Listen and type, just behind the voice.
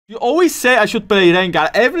You always say I should play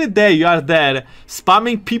Rengar. Every day you are there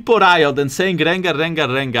spamming people Riot and saying Rengar, Rengar,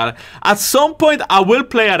 Rengar. At some point I will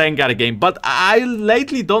play a Rengar game, but I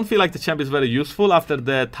lately don't feel like the champ is very useful after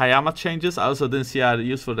the Tayama changes. I also didn't see a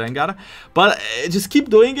useful Rengar. But just keep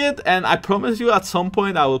doing it and I promise you at some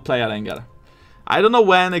point I will play a Rengar. I don't know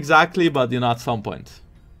when exactly, but you know, at some point.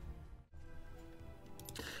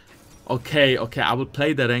 Okay, I will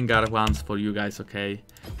play the Rengar once for you guys, okay?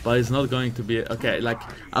 But it's not going to be... Okay, like,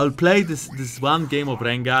 I'll play this one game of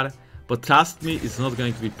Rengar, but trust me, it's not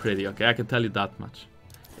going to be pretty, okay? I can tell you that much.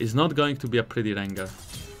 It's not going to be a pretty Rengar.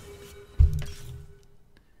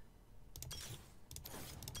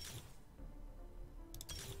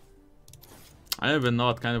 I don't even know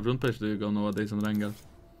what kind of rune page do you go nowadays on Rengar.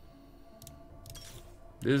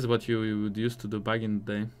 This is what you would used to do back in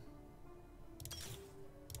the day.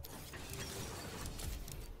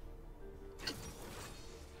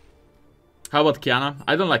 How about Kiana?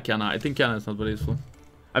 I don't like Kiana. I think Kiana is not very useful.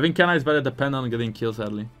 I think Kiana is better dependent on getting kills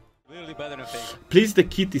early. Really better than Fake. Please the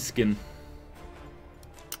kitty skin.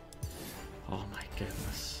 Oh my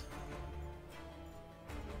goodness.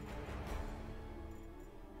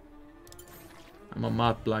 I'm a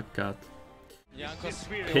mad black cat. Jankos,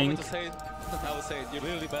 pink. I would say you're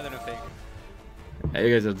really better than Fake. Hey,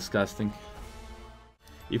 you guys are disgusting.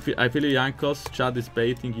 I feel Jankos, Chad is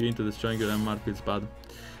baiting you into destroying your MR, it's bad.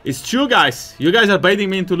 It's true, guys. You guys are baiting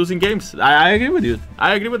me into losing games. I agree with you.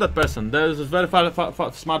 I agree with that person. There's a very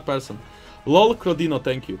smart person. Lol, Crodino,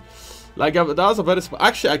 thank you. Like, that was a very smart...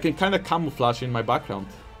 Actually, I can kind of camouflage in my background.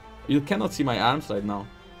 You cannot see my arms right now.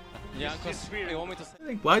 Jankos, you want me to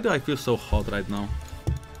say... Why do I feel so hot right now?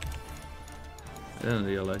 I didn't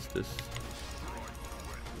realize this.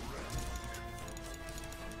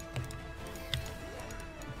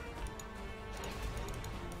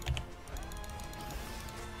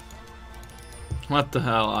 What the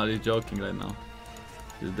hell, are you joking right now?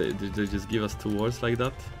 Did they just give us 2 wards like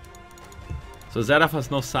that? So Xerath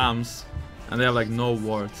has no Sams, and they have like no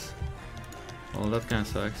wards. Well, that kind of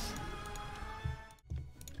sucks.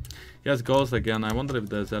 He has Ghost again. I wonder if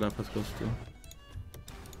the Xerath has Ghost too.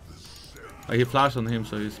 Like, he flashed on him,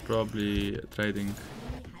 so he's probably trading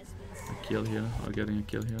a kill here, or getting a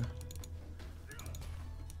kill here.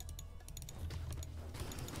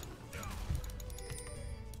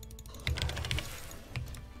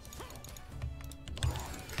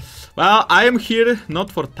 Well, I am here not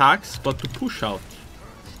for tax, but to push out.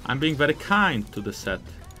 I'm being very kind to the set.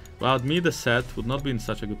 Without me, the set would not be in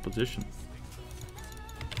such a good position.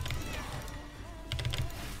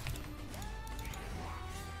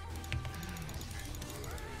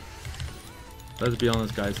 Let's be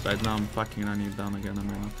honest, guys. Right now, I'm fucking running it down again. Am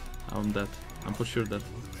I not? I'm dead. I'm for sure dead.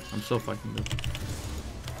 I'm so fucking dead.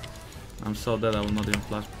 I'm so dead, I will not even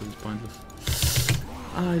flash because it's pointless.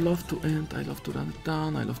 I love to end, I love to run it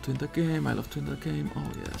down, I love to end the game, I love to end the game.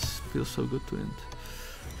 Oh yes, feels so good to end.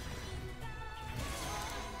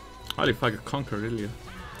 Holy fuck, a conquer, really.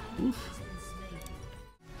 Oof.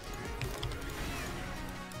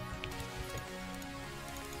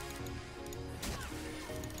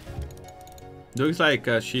 Looks like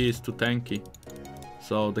she is too tanky,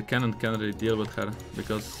 so the cannon can't really deal with her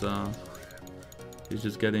because he's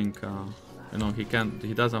just getting, you know, he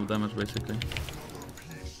doesn't have damage basically.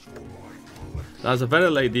 That's a very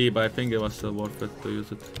late D, but I think it was still worth it to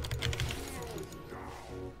use it.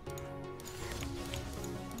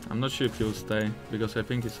 I'm not sure if he'll stay, because I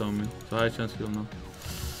think he saw me, so high chance he'll not.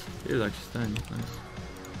 He is actually staying, nice.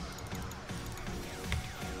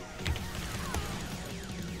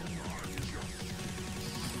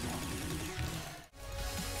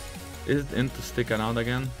 Is it in to stick around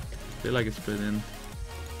again? I feel like it's pretty in.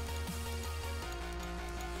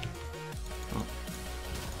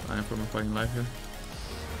 I'm for my fucking life here.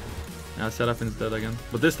 Yeah, Seraphim's dead again.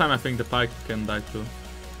 But this time I think the Pyke can die too,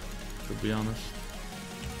 to be honest.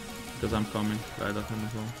 Because I'm coming right at him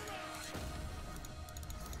as well.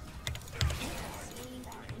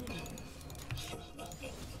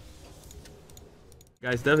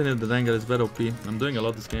 Guys, definitely the Rengar is very OP. I'm doing a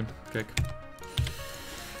lot this game. Kek.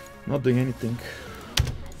 Not doing anything.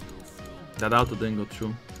 That auto didn't go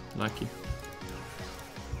through. Lucky.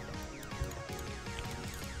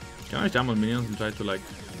 Can I jump on minions and try to like...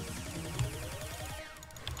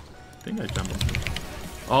 I think I jump on them.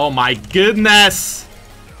 Oh my goodness!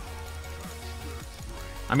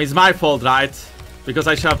 I mean, it's my fault, right? Because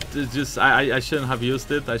I should have just... I shouldn't have used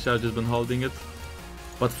it. I should have just been holding it.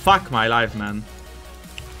 But fuck my life, man.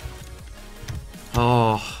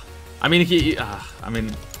 Oh... I mean, I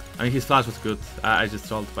mean, his flash was good. I just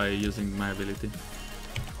trolled by using my ability.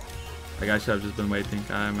 Like, I should have just been waiting.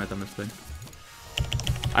 I made a mistake.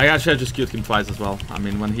 I actually just Q'd him twice as well. I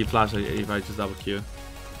mean, when he flashed, if I just double Q,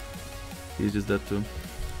 he's just dead too.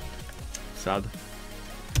 Sad.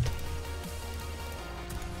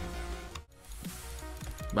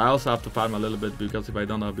 But I also have to farm a little bit because if I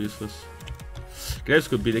don't, I'll be useless. Graves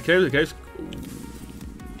could be the Graves.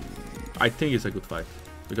 I think it's a good fight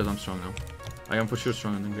because I'm strong now. I am for sure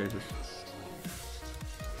stronger than Graves.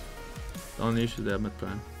 The only issue they have mid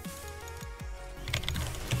prime.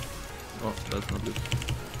 Oh, that's not good.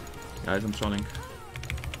 Guys, I'm trolling.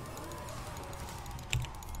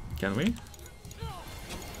 Can we?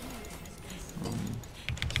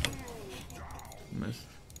 Missed.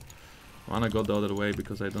 I wanna go the other way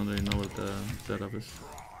because I don't really know where the setup is.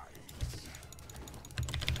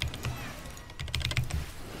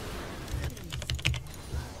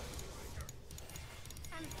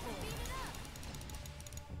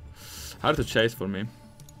 Hard to chase for me.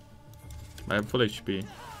 I have full HP.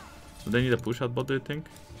 So they need a push out bot, do you think?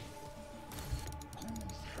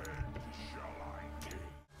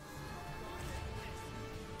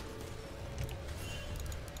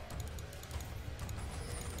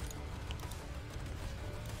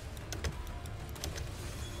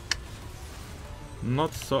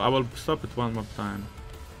 Not so. I will stop it one more time.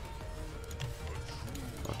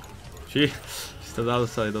 Fuck. She's to the other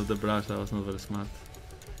side of the brush. That was not very smart.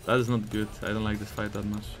 That is not good. I don't like this fight that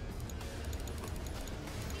much.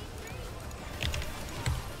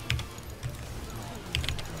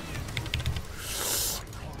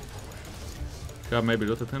 Could have maybe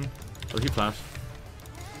looted him. But he flashed.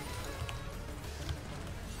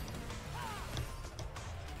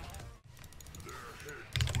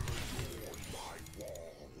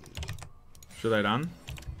 Should I run?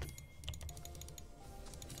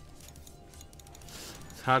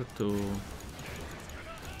 It's hard to...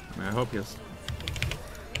 I mean, I hope yes.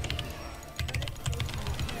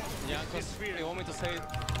 Jankos, you want me to say it?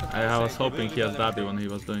 I was hoping he has Dabi when he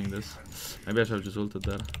was doing this. Maybe I should have just ulted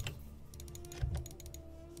there.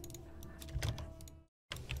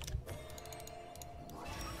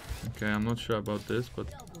 Okay, I'm not sure about this,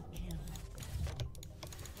 but...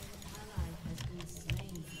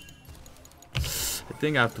 I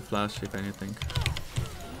think I have to flash if anything.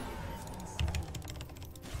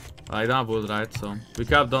 I don't have wood, right? So we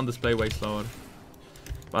could have done this play way slower.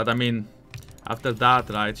 But I mean, after that,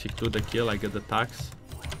 right? She took the kill, I get the tax.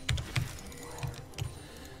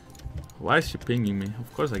 Why is she pinging me?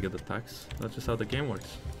 Of course I get the tax. That's just how the game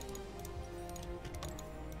works.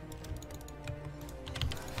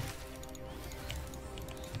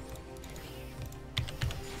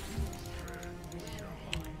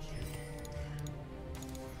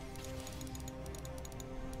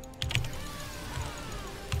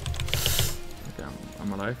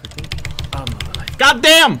 I'm alive, I think. I'm not alive. God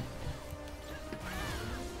damn!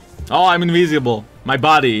 Oh, I'm invisible. My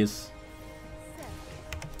body is.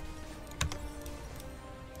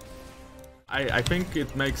 I think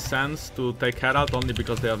it makes sense to take Herald only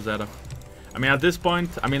because they have Zera. I mean, at this point,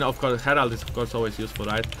 I mean, of course, Herald is of course always useful,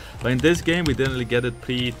 right? But in this game, we didn't really get it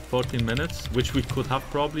pre 14 minutes, which we could have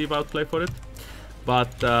probably without play for it.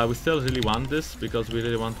 But we still really want this because we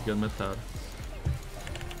really want to get mid tower.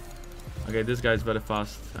 Okay, this guy is very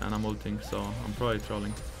fast and I'm ulting, so I'm probably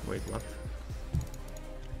trolling. Wait, what?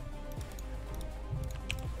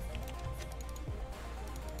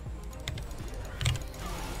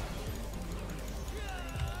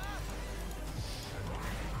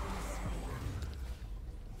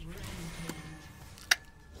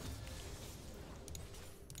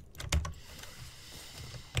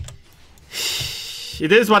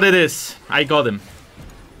 It is what it is. I got him.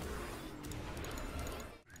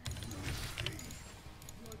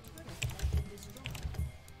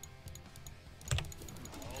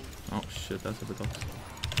 Oh shit, that's a bit off.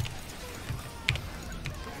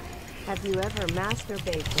 Have you ever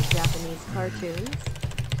masturbated with Japanese cartoons?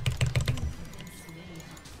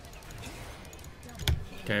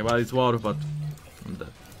 Okay, well it's war, but I'm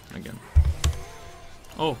dead again.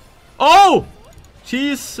 Oh, oh!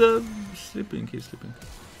 She's sleeping. He's sleeping.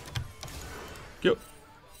 Go.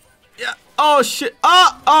 Yeah. Oh shit.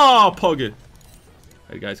 Oh, Poggy.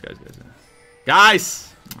 Hey, guys.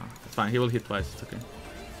 Guys! Oh, it's fine. He will hit twice. It's okay.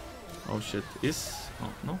 Oh shit.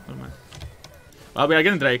 Oh, no, never mind. Well, we are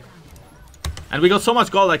getting Drake. And we got so much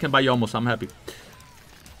gold I can buy Yomos. I'm happy.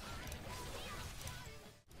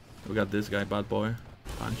 We got this guy, bad boy.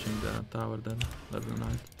 Punching the tower then. Left and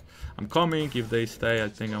right. I'm coming. If they stay, I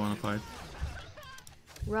think I want to fight.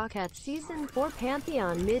 Rocket Season 4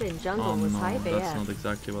 Pantheon mid and jungle was high AF. That's not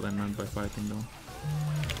exactly what I meant by fighting though.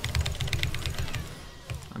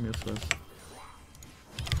 I'm useless.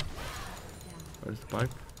 Where's the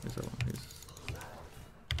pipe? He's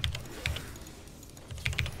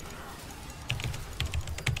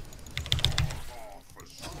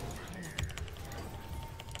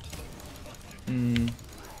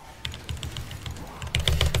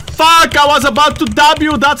fuck? I was about to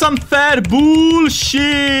W. That's unfair. Bullshit.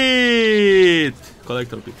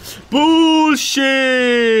 Collector P.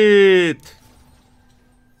 Bullshit.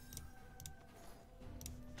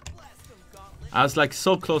 I was like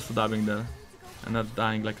so close to dabbing there. And not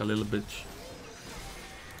dying like a little bitch.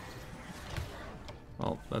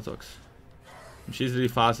 Well, that sucks. She's really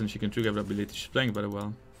fast and she can trigger every ability. She's playing very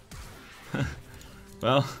well.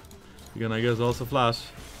 Well, you can I guess also flash.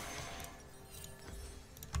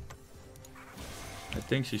 I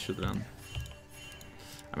think she should run.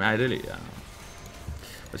 I mean, I really, yeah.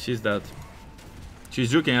 But she's dead.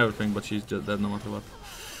 She's juking everything, but she's just dead no matter what.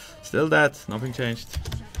 Still dead, nothing changed.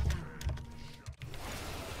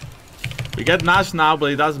 We get Nash now,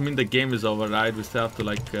 but it doesn't mean the game is over, right? We still have to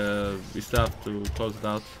like, we still have to close it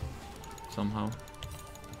out somehow.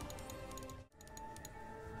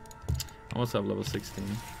 I must have level 16.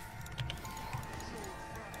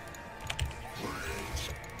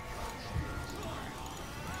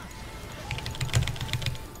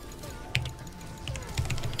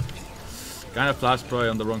 Kind of flash probably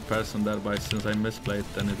on the wrong person there, but since I misplayed,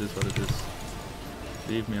 then it is what it is.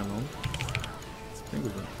 Leave me alone. I think we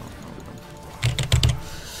don't. No, we don't.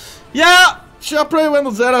 Yeah! Should I probably went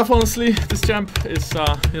on Zeraf, honestly. This champ is,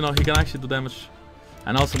 you know, he can actually do damage.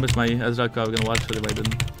 And I also missed my Ezreal card. I'm gonna watch it if I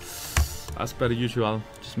didn't. As per usual,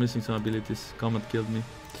 just missing some abilities. Comet killed me.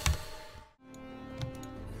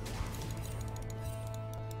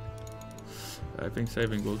 I think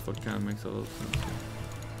saving gold for Cam makes a lot of sense.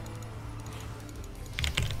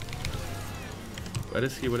 Where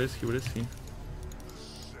is he? Where is he? Where is he?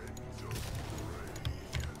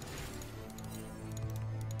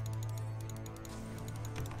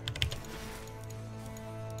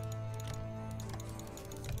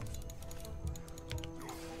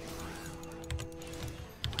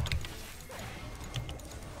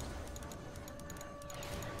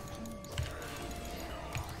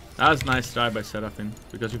 That was a nice try by Seraphine,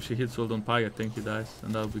 because if she hits ult on Pi, I think he dies,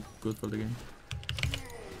 and that would be good for the game.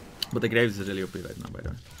 But the Graves is really OP right now, by the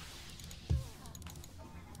way.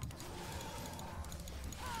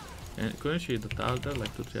 And couldn't she hit the tower there,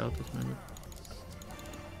 like 2-3 autos maybe?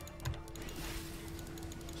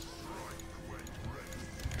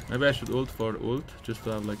 Maybe I should ult for ult, just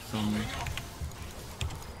to have like some...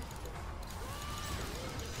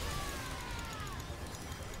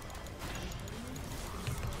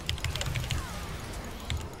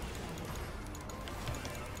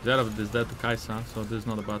 Zerath is dead to Kai'Sa, so this is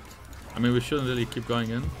not a bad... I mean, we shouldn't really keep going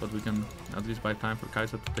in, but we can at least buy time for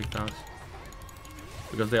Kai'Sa to take towers.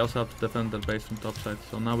 Because they also have to defend their base from top side,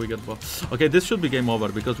 so now we get both. Okay, this should be game over,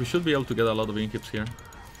 because we should be able to get a lot of inhips here.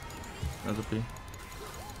 That's OP.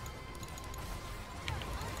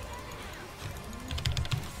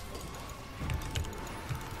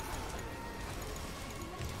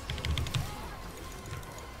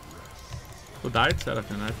 Who died?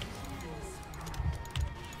 Seraphine, right?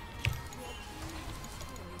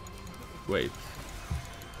 Wait.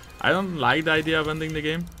 I don't like the idea of ending the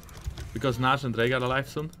game. Because Nash and Rengar are alive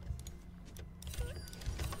soon.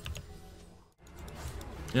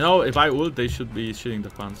 You know, if I ult, they should be shitting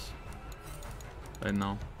the pants. Right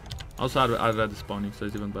now. Also, I read the spawning, so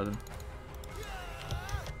it's even better.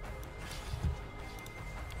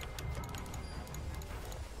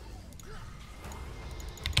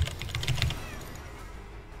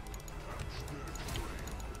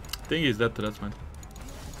 I think he's dead to that, man.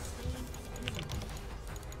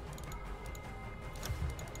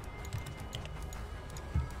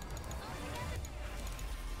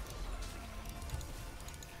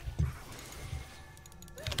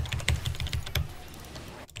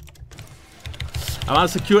 I want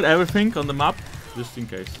to secure everything on the map, just in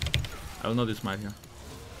case. I will not dismind here.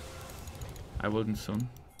 I wouldn't soon.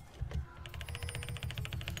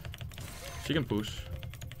 She can push.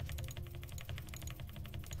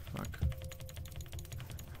 Fuck.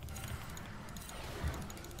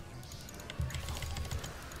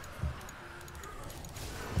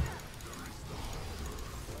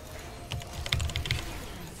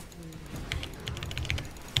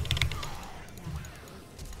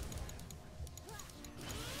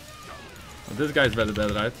 This guy is very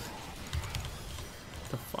dead, right? What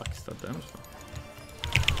the fuck is that damage for?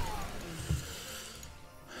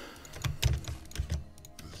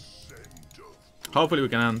 Hopefully we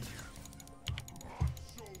can end.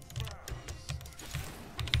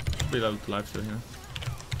 Should be level 2 life still here.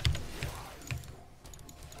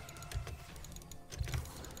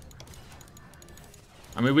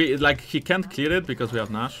 I mean, we like he can't clear it because we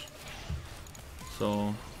have Nash.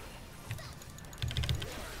 So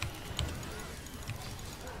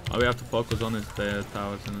all we have to focus on is the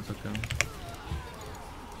towers and it's okay.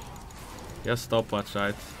 Yes, stopwatch,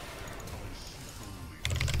 right?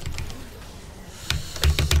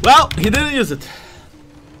 Well, he didn't use it.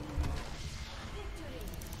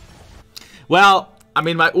 Well, I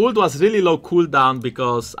mean, my ult was really low cooldown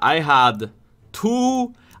because I had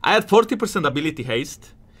 40% ability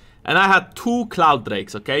haste, and I had 2 Cloud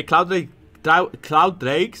Drakes, okay? Cloud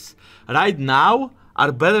Drakes right now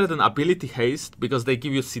are better than ability haste because they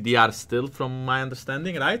give you CDR still, from my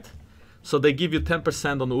understanding, right? So they give you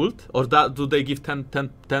 10% on ult, or do they give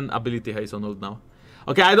 10 ability haste on ult now?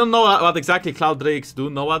 Okay, I don't know what exactly Cloud Drakes do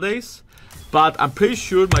nowadays, but I'm pretty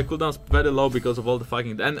sure my cooldown is very low because of all the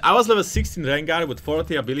fucking... And I was level 16 Rengar with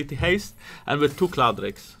 40 ability haste and with 2 Cloud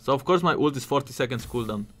Drakes. So of course my ult is 40 seconds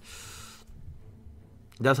cooldown.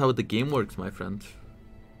 That's how the game works, my friend.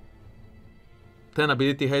 10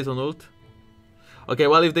 ability haste on ult. Okay,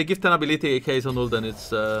 well, if they give 10 ability haste on ult, then it's...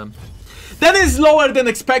 Then it's lower than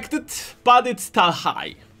expected, but it's still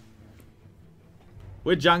high.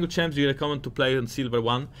 With Jankos champs, you recommend to play on Silver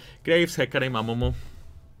 1. Graves, Hecarim, Amomo,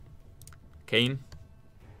 Kane.